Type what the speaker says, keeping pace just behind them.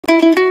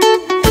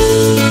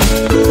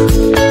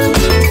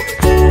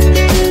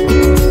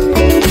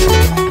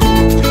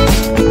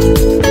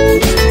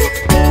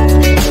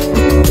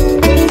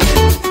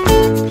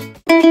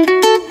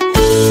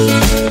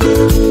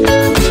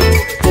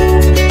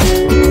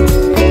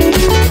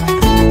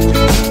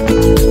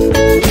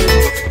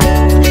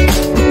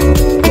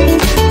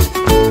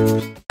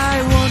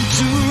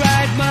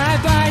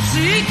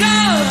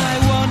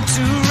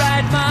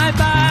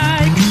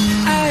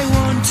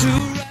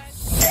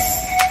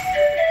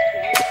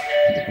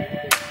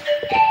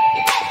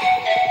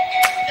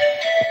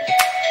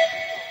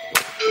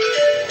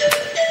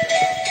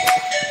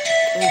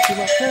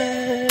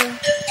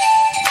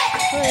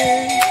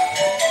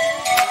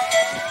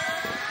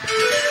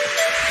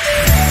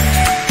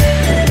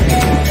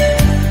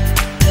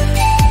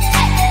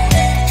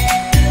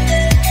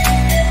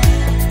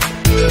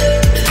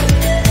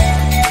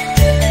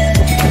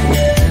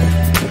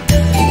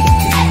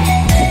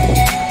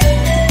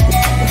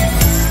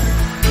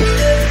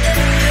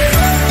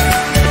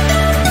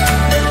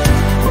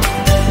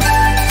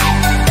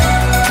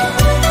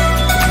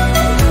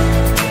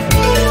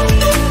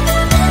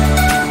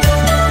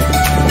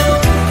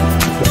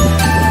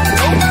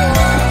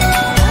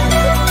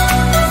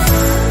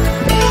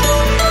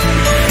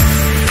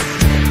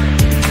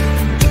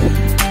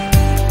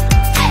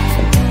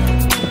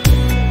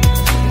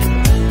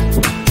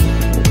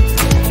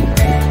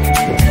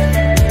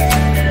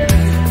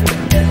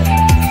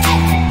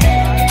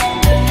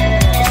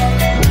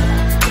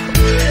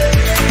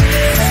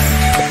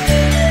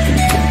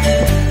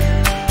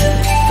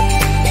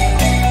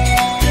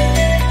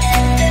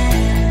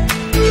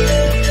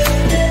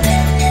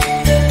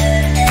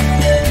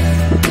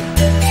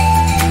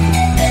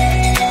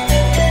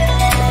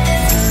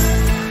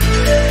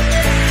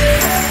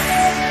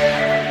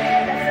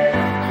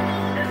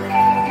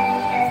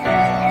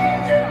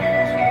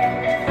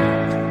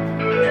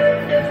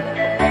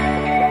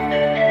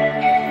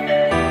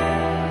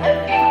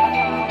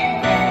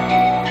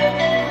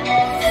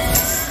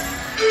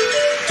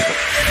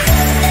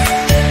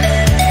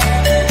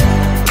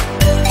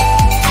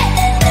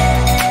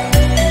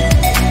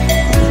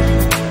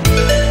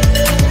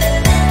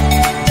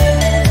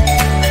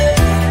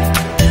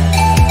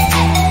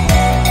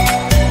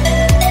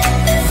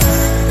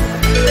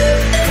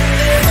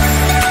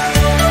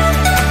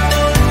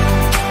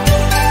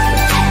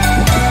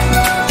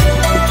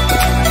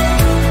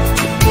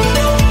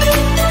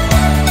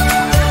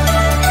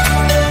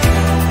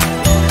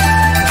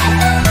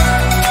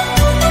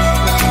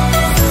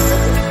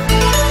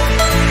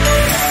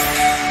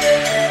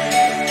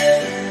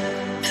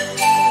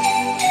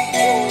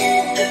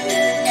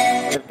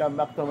Welcome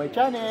back to my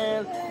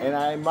channel, and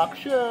I'm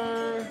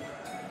Maksher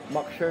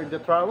the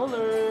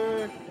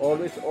traveler.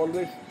 Always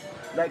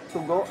like to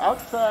go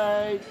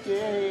outside.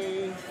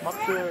 Yay,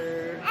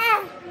 Maksher.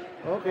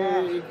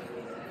 Okay.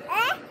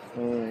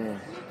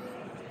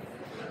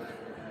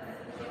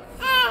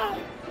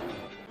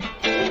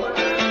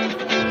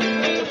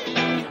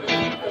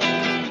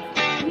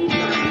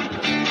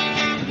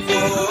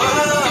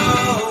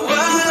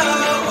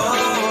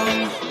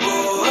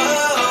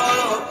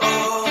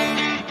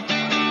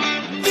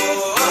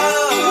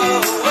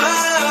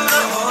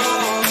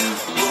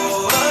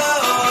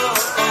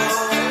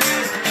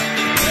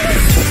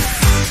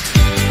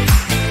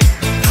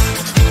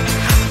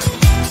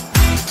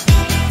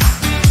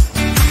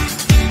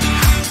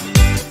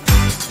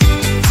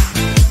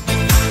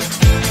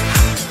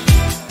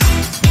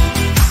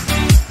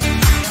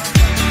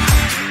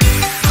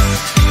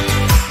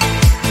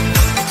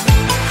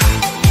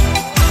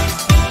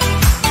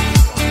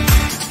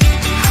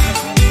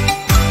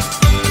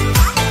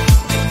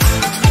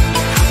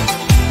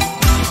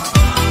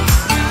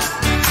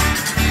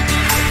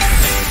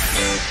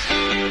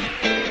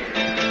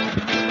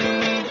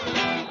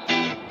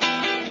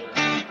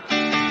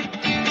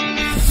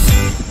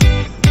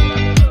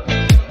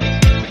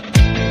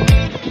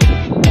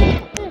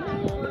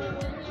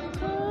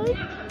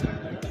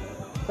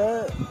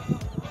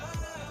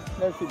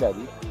 Let's see,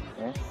 Daddy.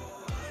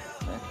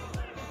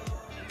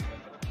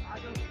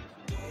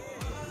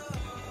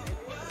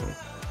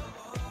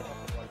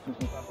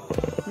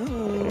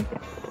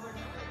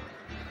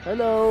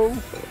 Hello.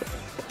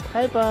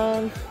 Hi,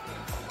 Pants.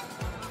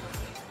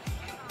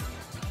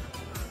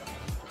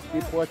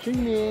 Keep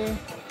watching me.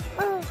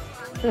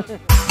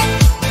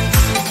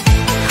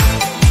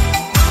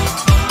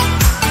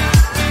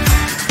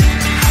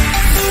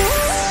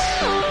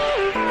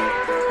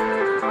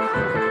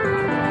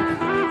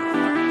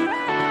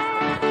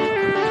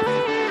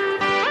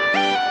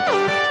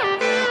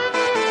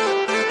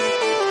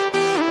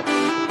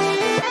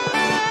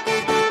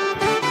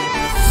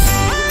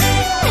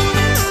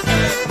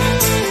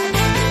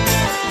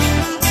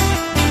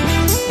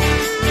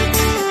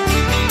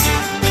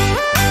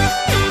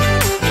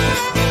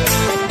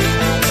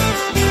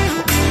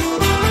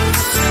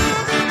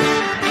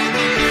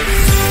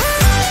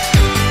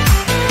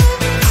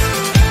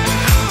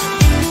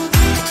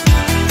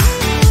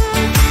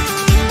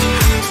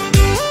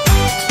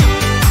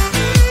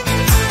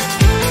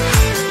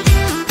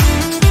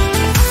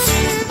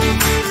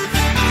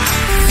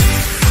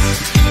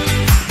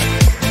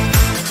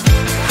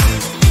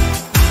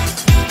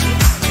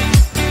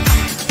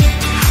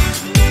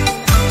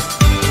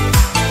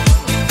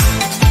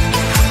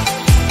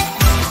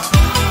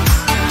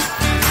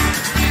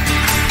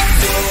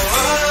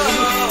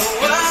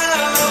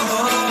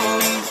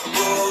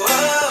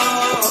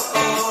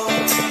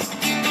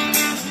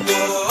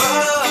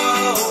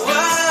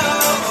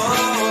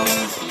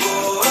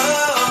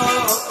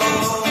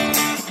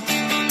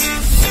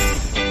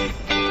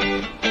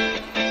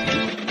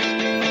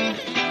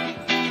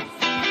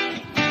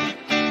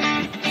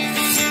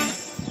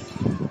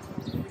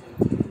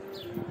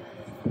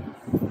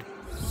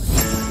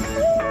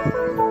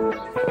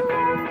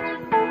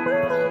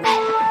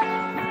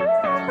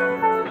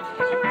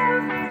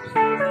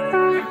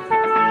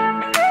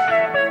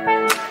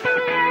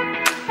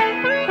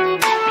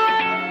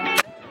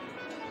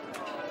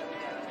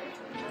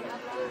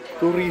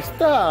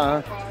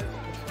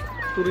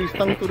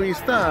 turistang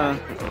turista.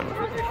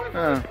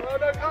 Ah.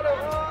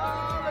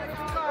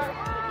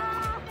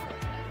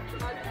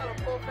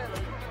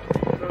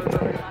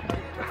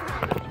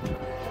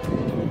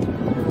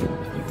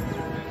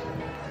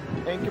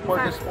 Thank you for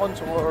the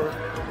sponsor.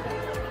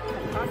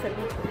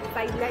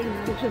 Sideline.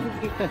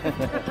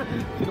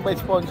 Sino ba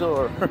yung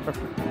sponsor?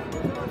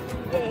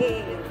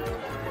 Yay!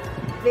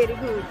 Very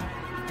good.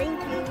 Thank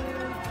you.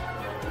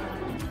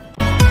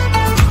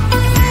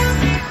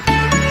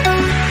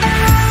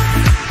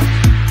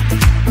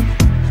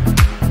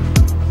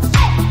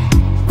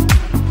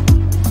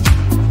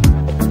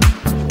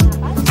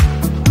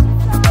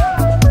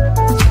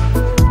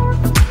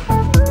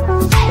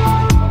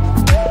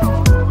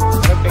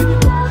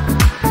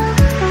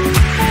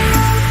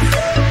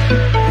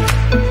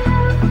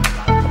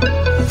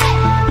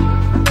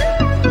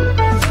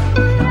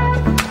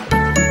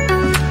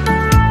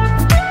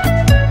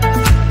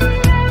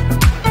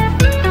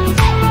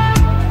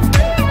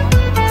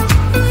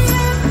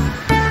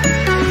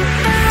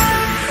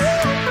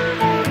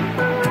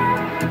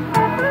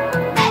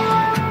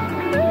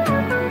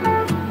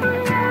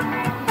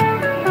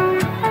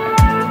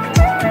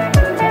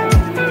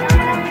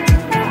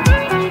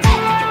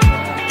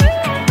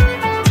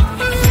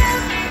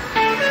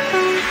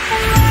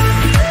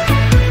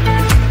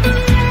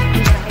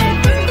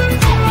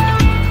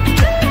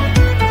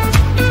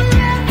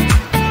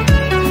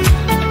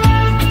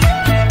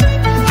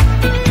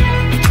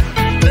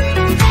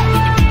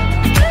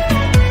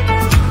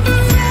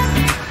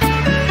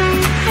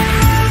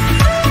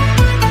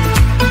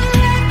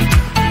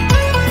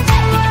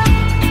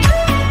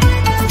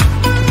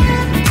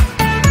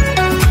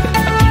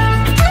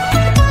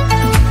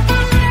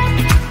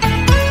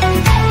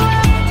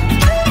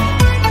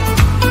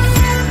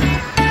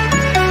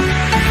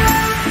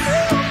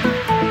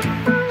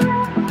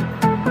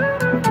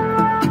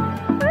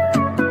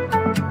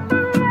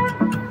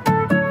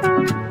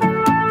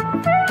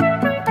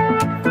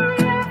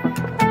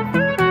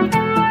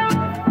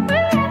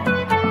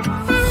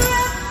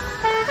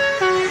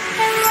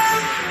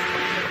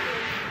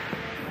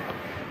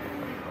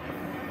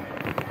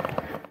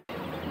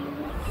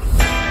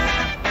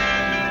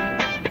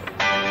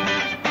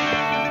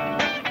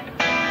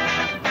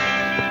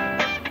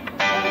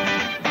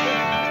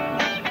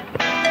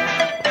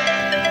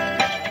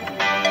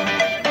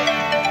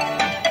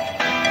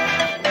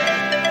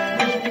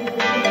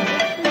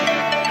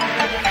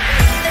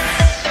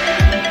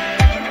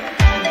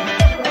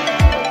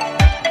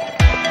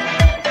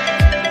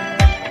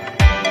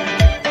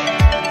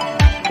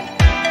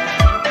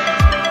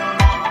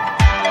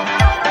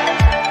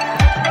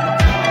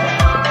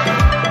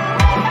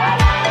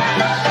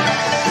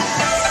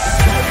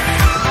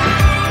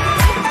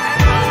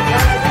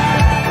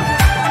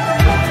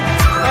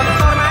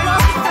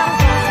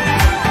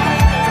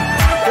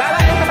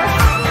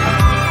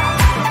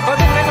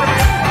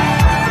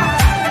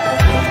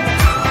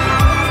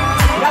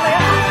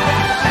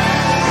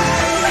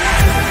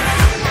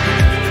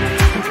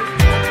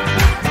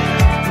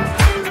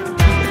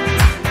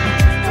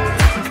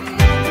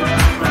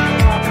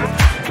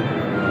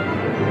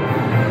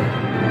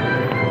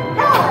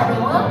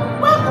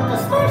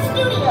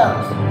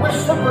 We're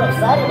super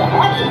excited to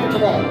have you here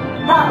today.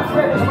 Now,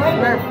 Smurf is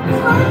waiting.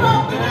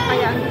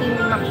 Kaya ang team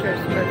ni Maxer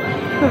Smurf.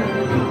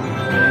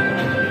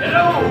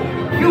 Hello!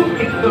 You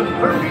picked the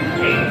perfect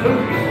day for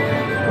me.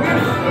 We're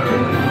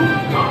starting the new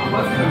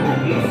blockbuster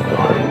movie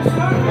starring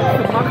Smurf.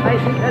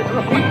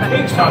 It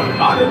takes a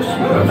lot of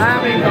Smurfs to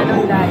make a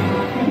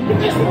movie.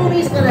 This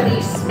movie's gonna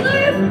be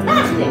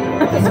Smurf-tastic.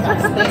 It's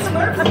got Space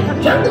Smurfs,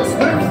 Jungle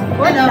Smurfs,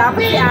 and a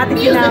Dapat si ate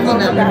big sinama musical mo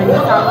number. dahil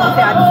kasama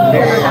si ate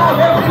Smurf.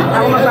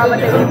 Ako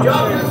magbabatay yung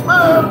Jungle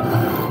Smurf.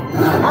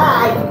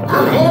 Hi,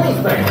 I'm Hammy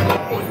Smurf.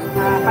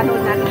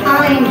 Panood natin.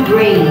 I'm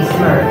Grady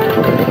Smurf,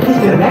 his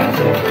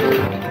director.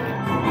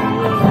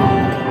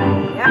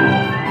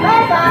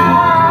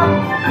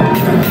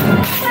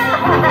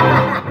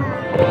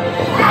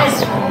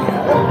 As you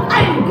know,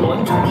 I'm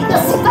going to be the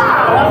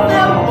star of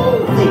the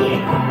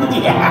movie.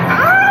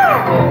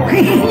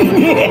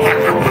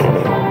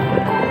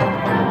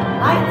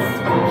 Lights,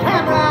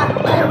 camera,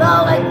 we're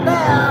rolling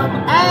film,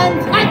 and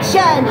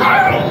action!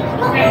 Hurry!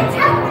 Look at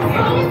how the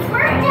scene is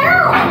turned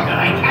out! How can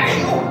I catch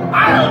you?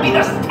 I'll be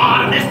the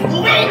star of this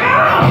movie!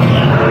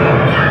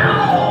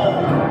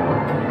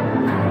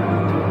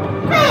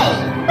 Hey,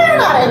 they're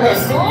not in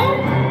this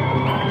scene.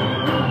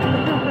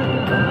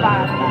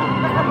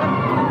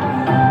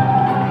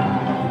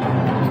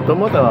 Gusto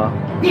mo to?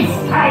 This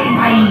time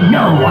I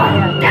know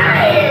I'm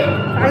dying!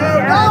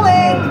 We're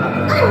going!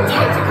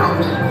 Tentacle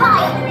me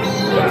vile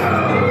being!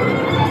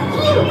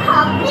 You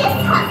call this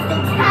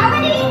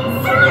hospitality?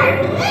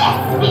 Sir,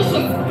 this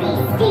vicious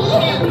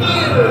beastie!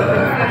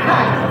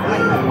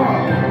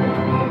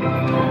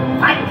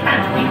 I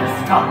can't be the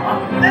star,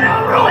 then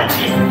I'll ruin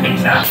this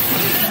picture!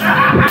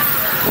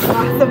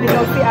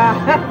 Sumigaw si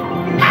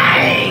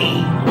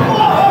Hey!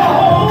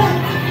 Whoa!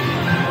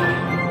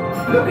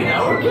 Look at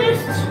our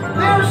focused.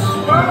 There's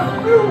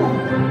Smurf Blue.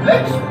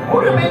 Let's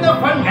put him in the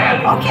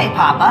finale. Okay,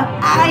 Papa.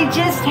 I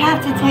just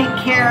have to take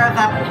care of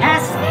a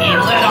pesky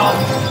little...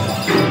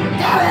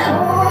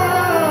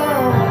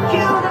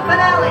 Cue the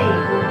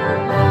finale!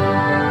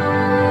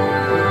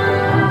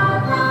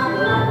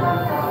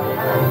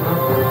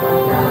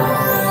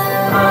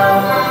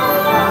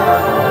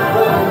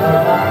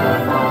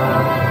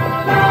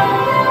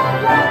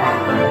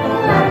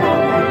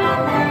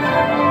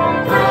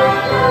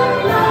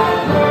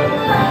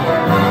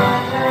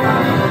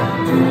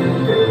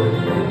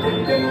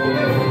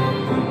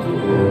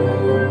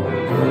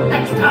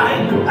 Next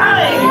time,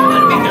 I'm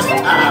gonna be the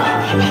star.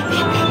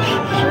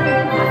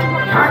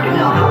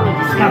 Cardinal helped me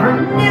discover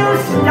new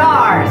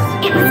stars.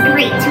 It was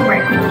great to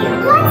work with you.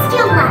 Let's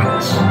do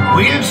lunch.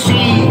 We'll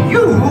see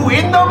you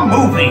in the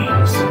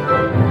movies.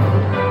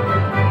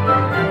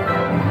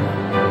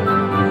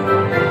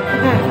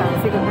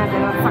 Sige nga,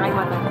 dalawa sa kayo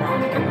matanda.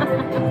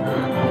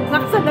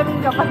 Nakasalamin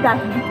ka pa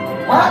dahil.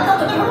 Welcome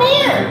to the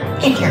premiere.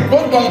 It's your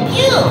big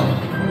debut.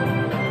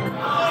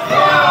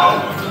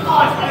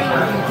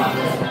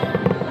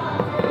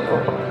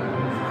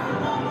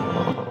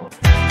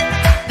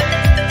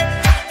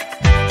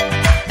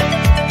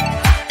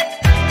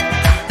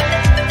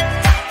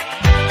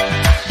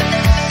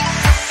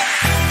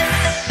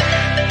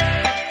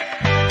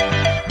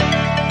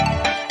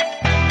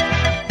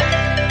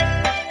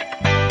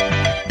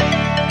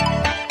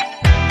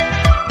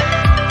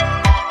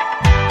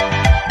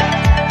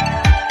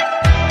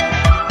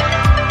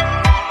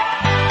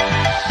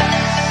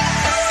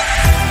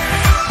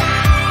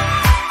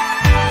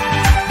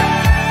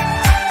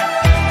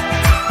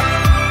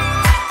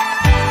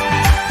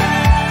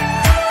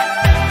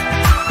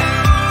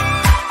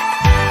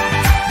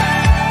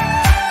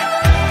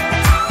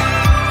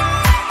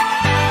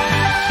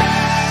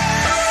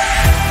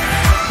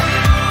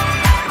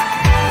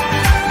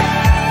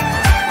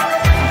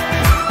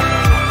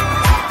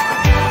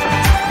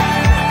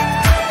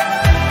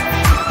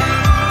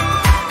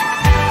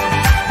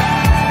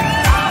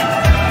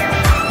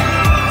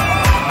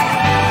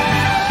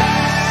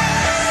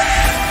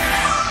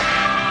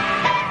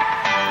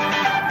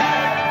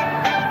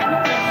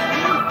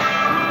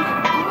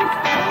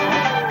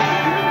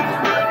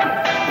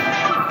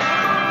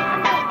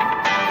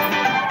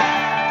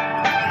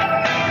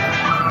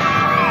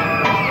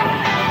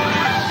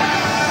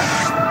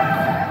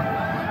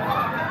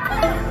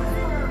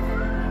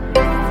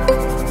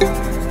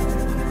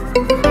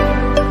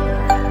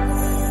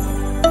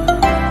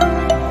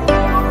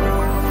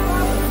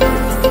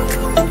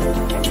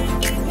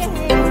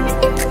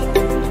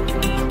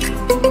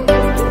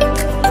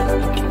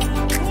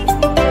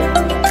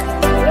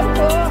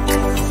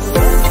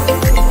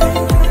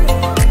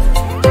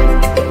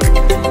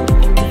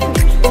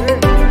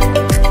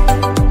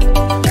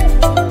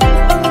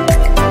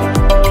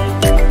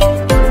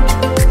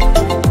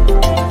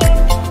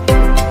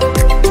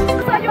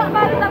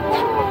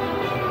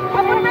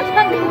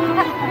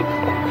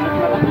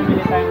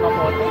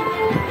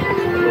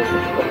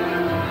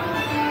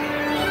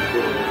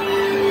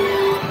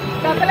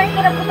 Papalain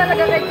ko na po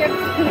talaga kay Jeff.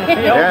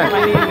 Yeah.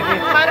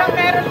 Parang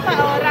meron pa,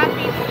 oh,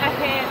 rapid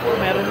ahead.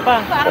 Meron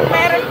pa. Parang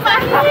meron pa.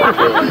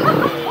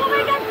 Oh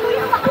my God,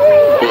 kuya,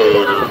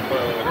 makakaya.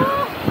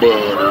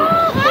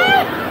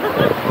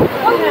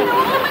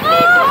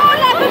 Oh,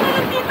 laban na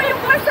lang dito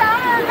yung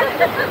kasal.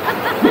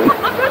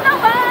 Ako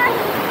naman.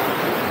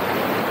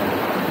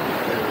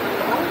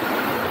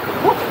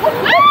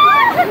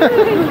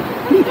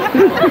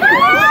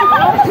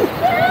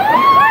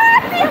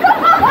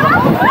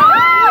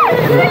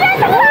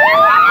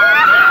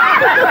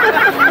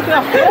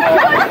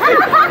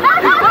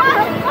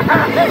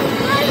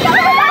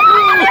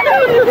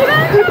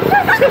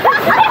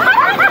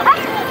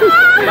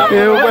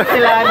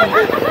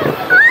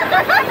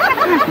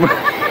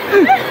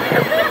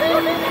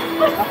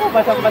 Ako,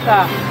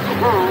 basang-basa.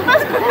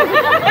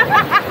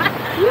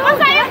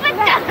 Masaya pa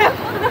ka.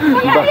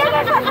 Kaya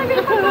na sasabi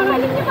ko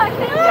pagmamalit ni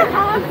Pate.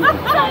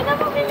 Sana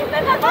mamili na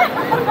natin.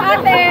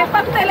 Ate,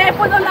 pag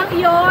telepono lang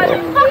yun.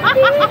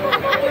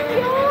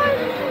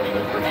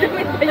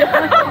 Hindi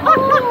yun.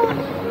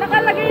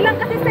 Nakalagay lang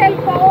kasi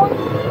cellphone.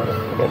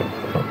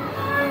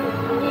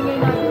 Ingay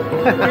natin.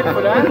 Hindi po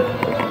na?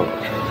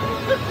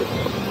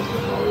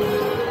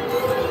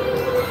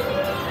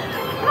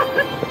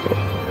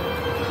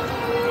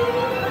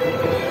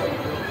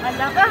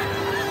 Ala ka.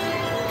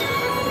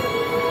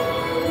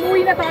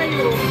 Umuwi na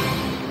tayo.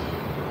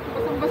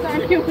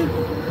 Basang-basaan yung...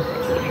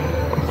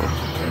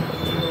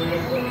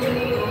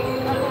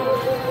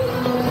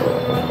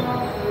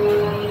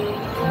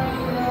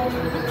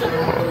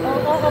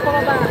 Oo,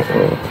 kapababa.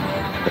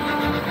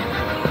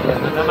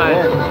 Ano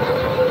naman?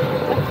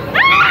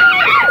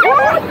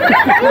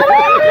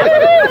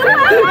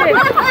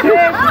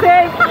 Safe,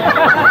 safe.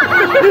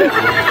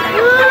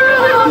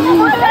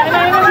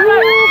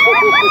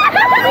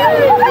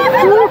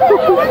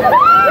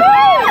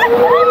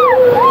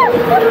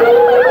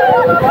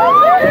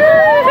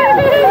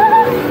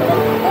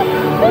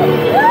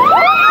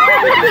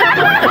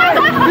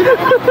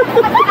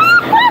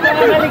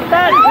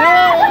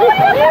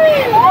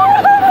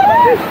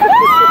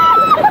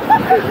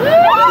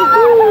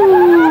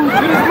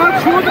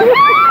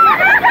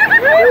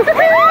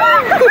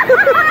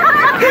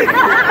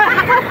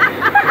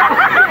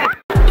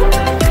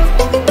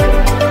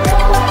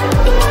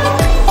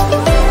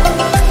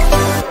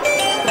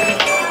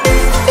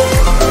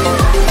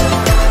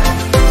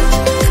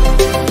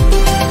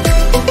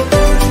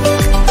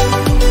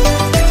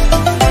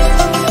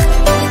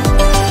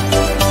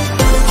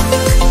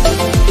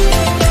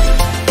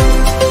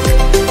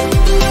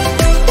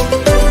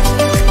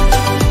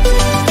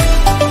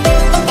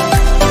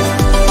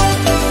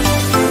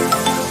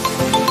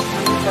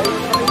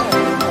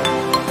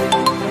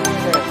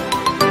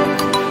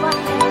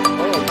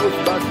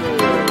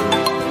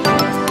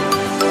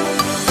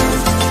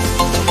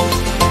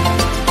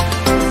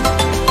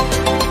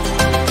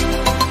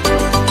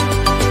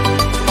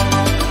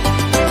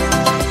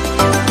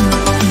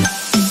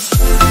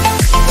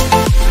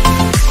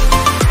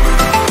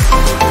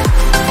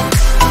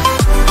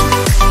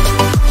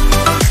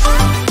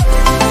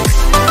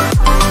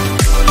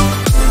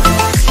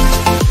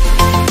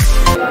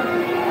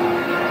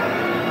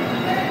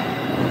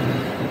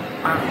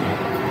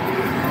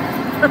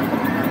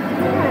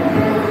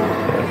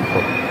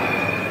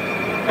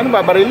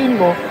 babarilin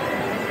mo.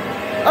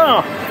 Ah!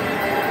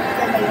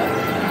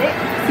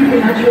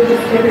 Supernatural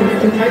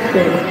disturbance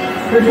detected.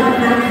 Protect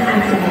mask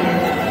activated.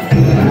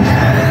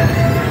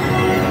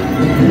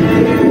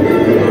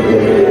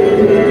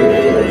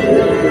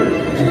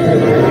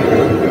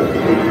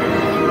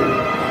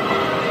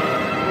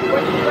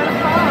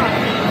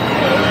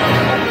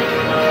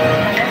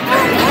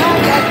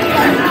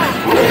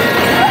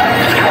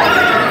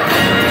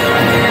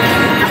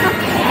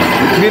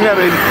 Hindi na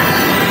rin.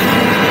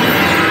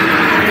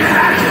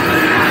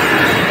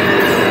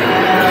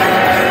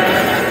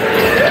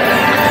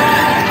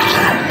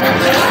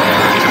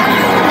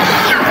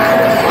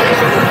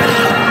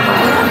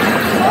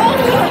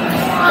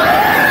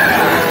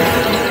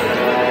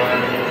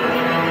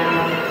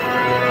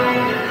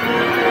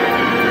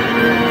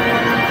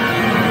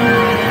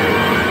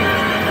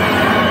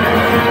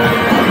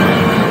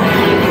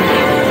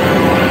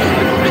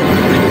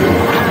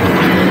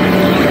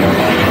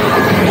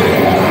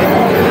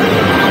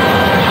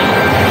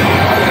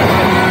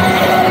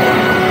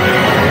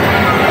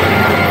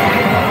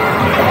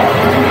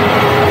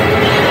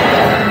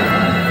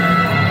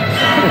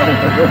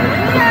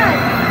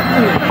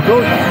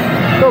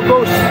 Go,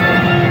 ghost.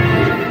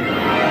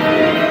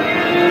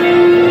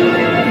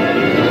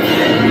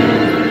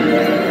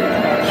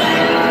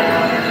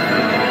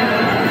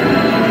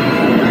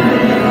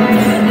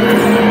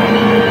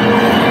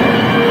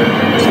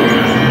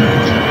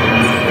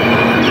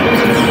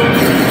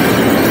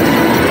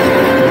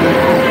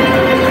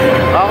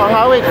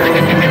 Kakangawit.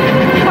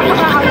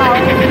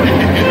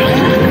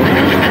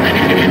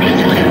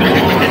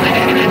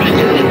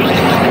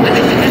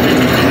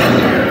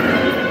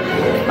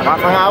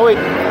 Nakakangawit.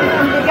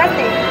 Bigat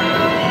eh.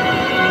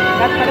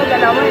 Bigat pala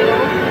dalawa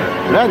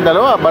eh. Yan,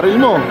 dalawa, baril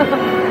mo.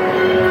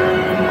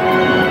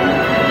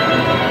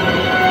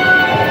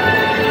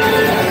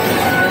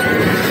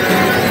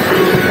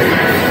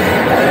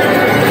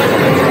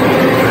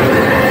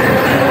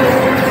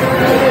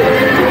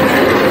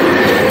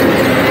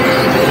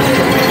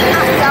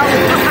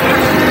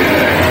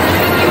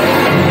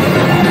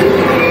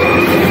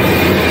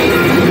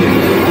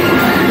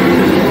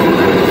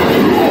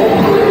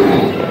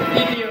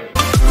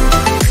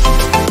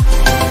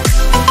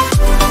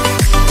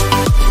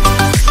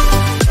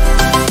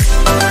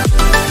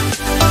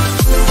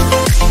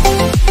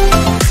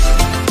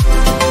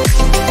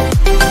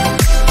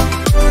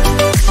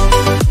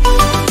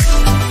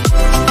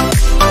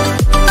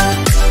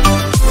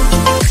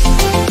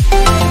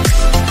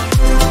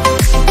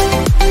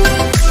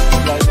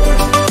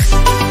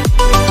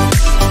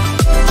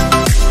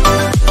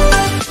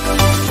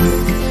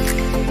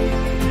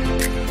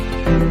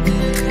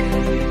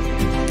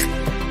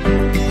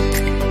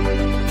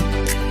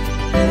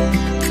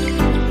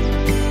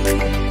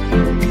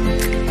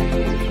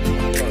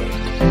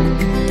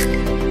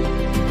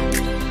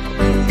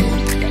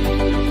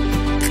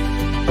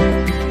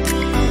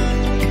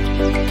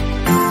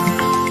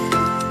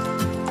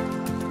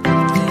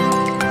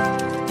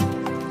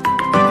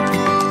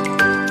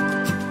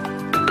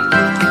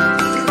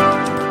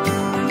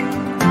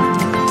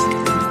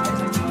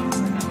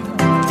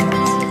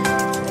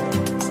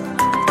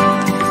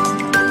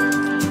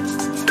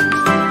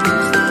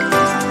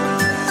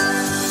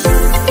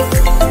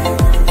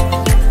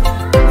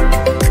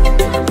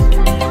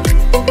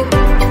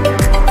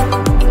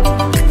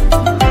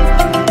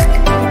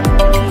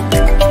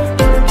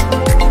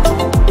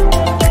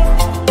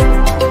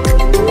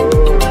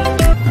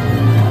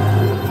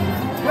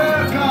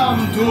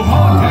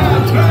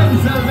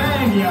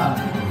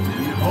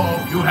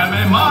 You have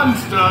a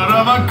monster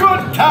of a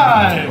good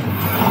time!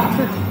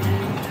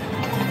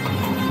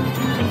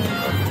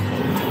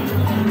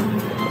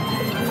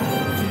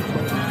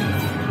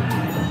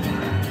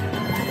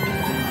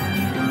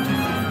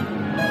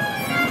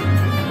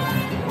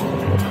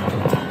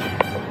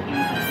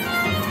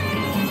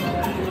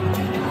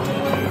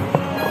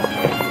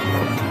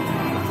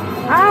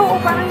 Oo,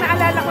 parang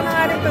naalala ko na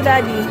nga rin to,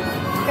 Daddy.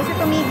 Kasi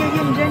tumigil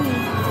yun dyan eh.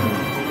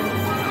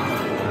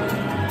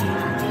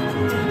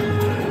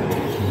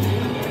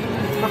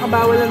 Baka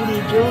bawal ang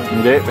video.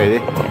 Hindi, pwede.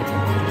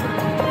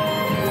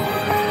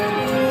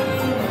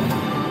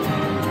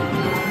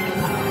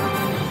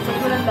 Ba't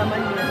walang laman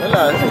yun?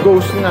 Wala,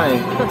 ghost nga eh.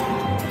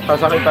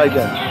 Sasakit tayo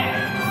dyan.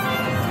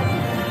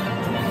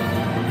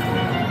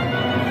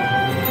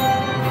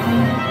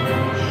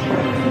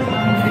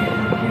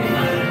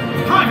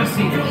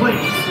 Privacy,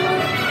 please!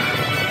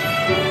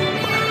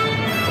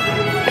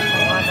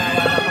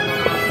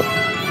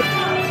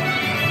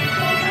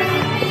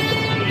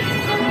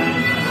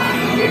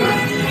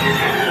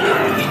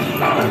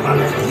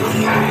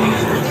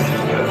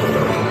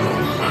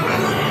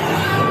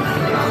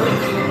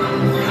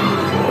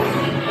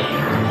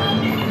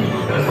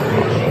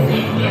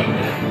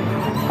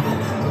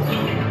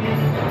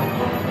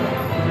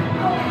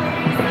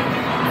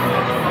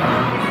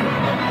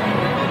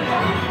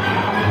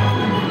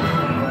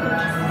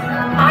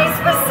 I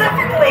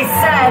specifically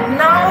said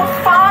no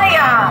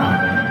fire!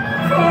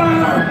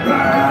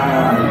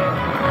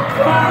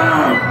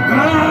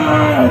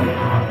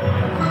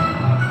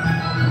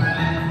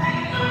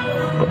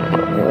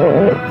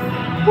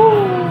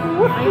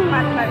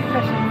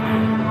 Kasi,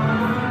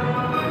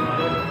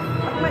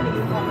 pag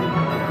maliit, okay.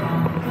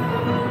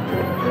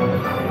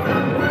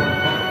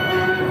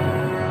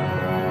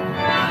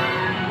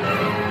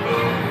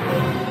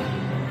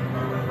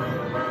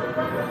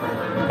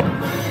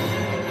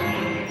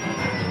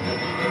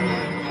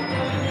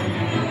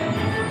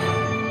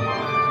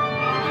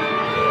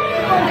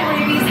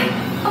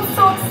 I'm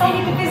so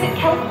excited to visit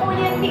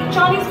California and meet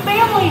Johnny's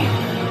family.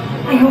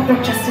 I hope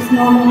they're just as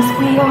normal as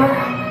we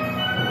are.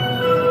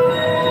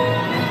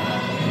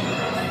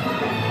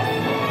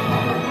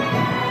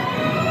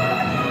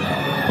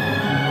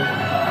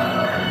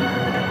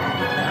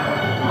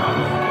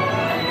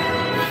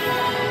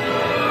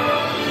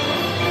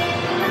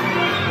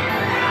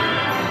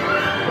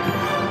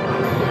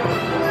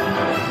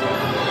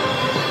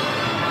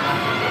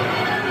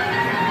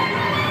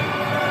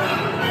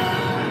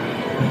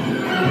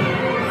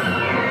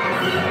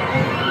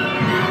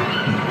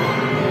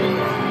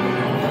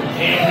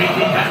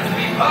 Everything has to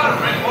be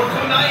perfect for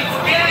tonight's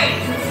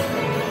games.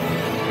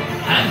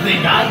 And they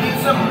added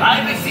some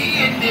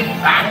privacy in the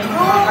back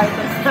room.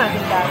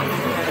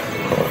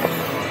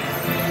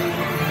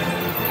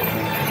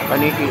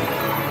 Paniki.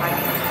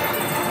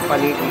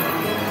 Paniki.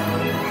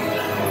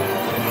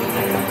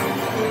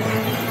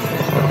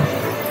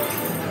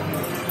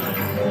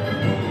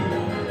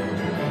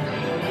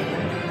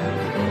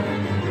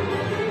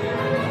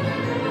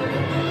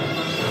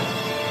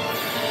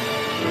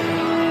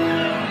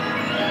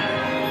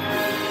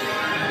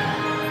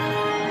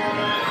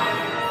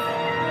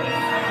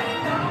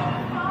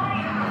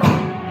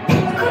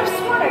 I could have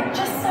sworn I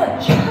just saw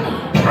Johnny.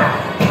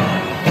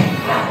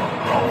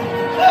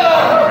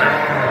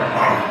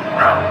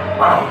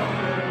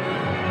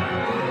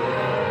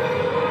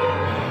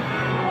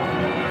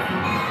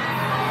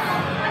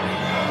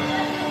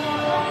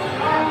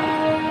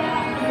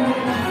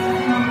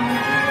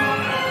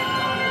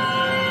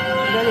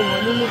 Galing mo,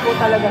 lilipo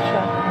talaga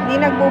siya. Hindi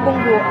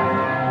nagbubungguan.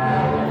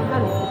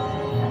 Galing.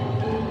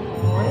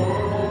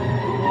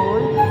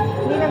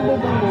 Hindi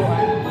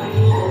nagbubungguan.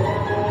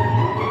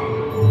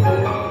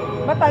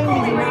 Ba't tayo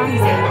hindi ginaan?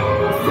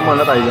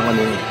 Dumala tayo yung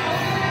kanina.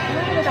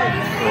 Ano tayo?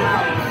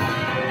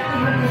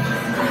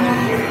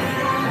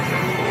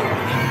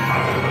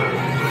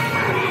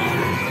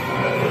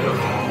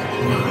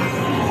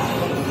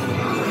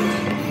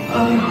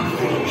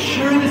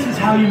 Sure this is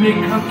how you make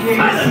cupcakes?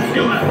 Silence,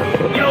 human!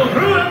 You'll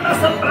ruin the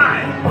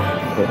surprise!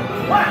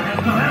 What in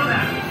the hell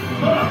now?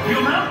 Look,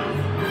 human!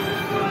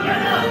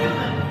 Get out!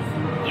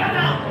 Get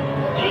out!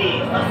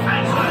 Leave the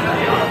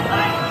sanctuary of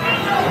my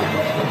kingdom!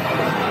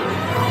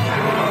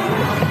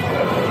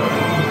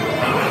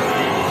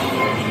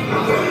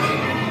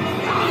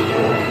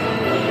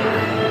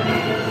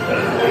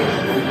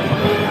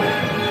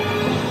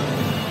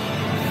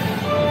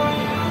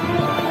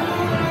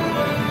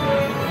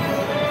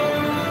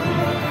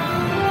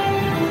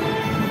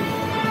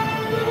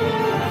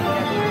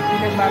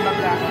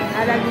 Nagbabagla.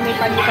 Lagi may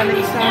palitan na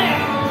isa.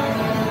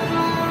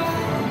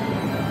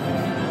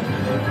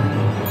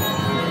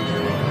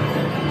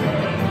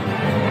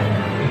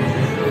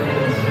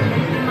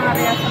 Yung mga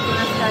area sa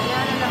Pinasal,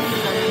 yan na lang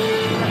nila.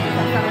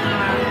 Sa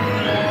mga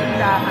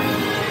tindahan.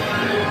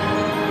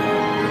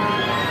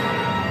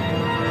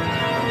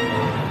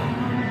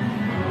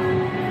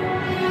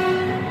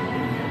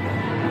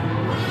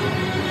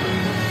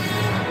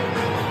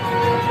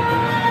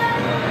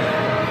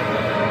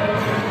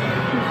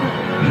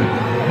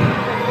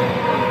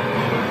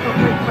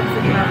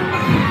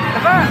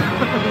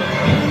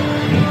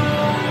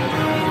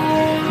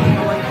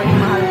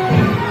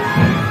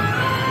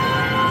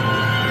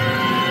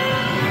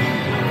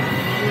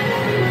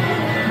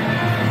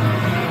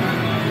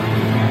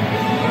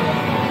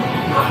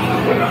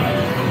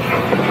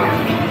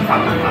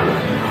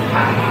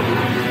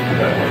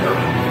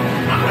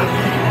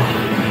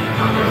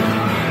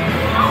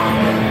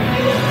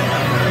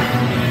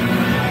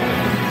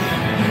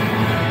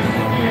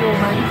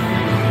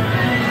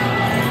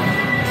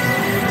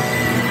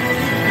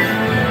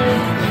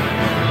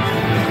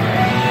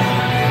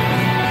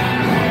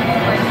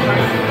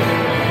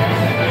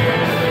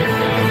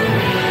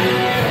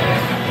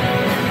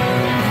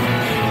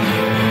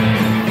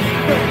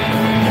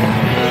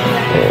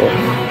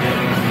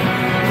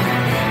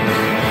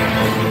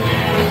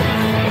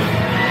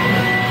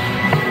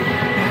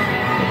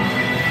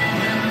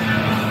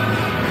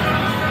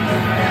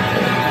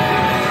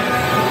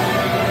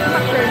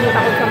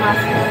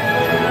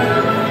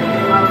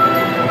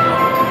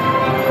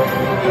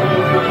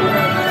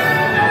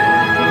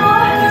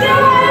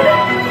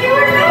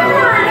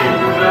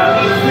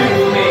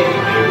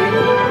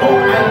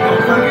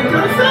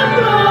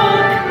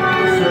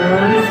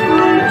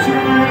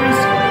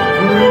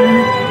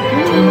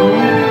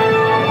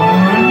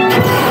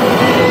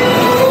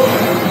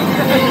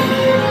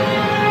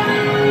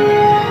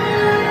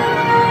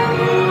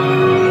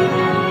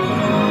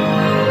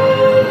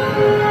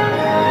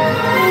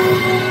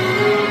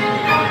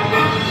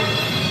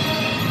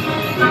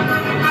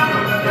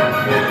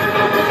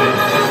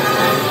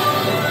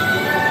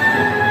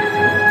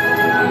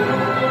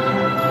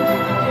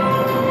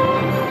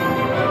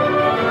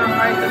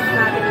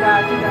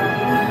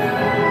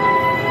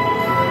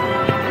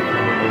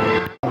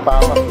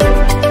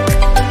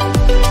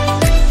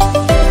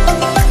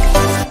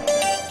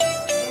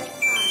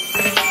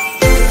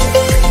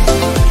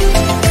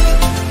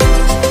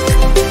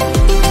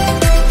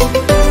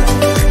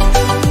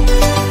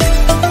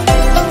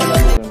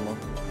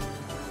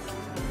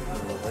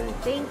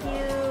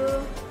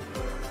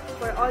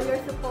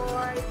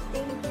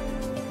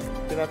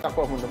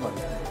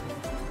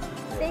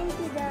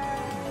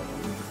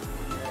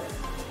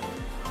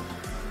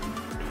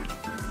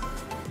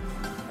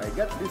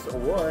 got this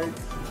award.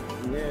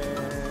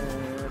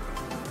 Yes.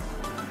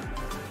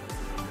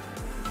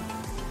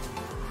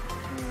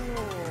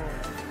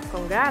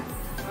 Congrats!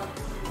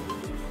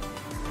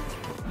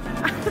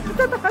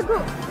 Tatago!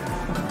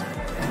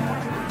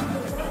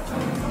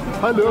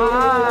 Hello!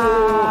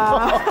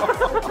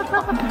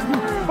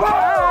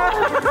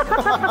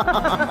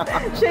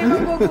 Siya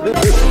yung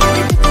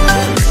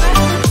magugulat.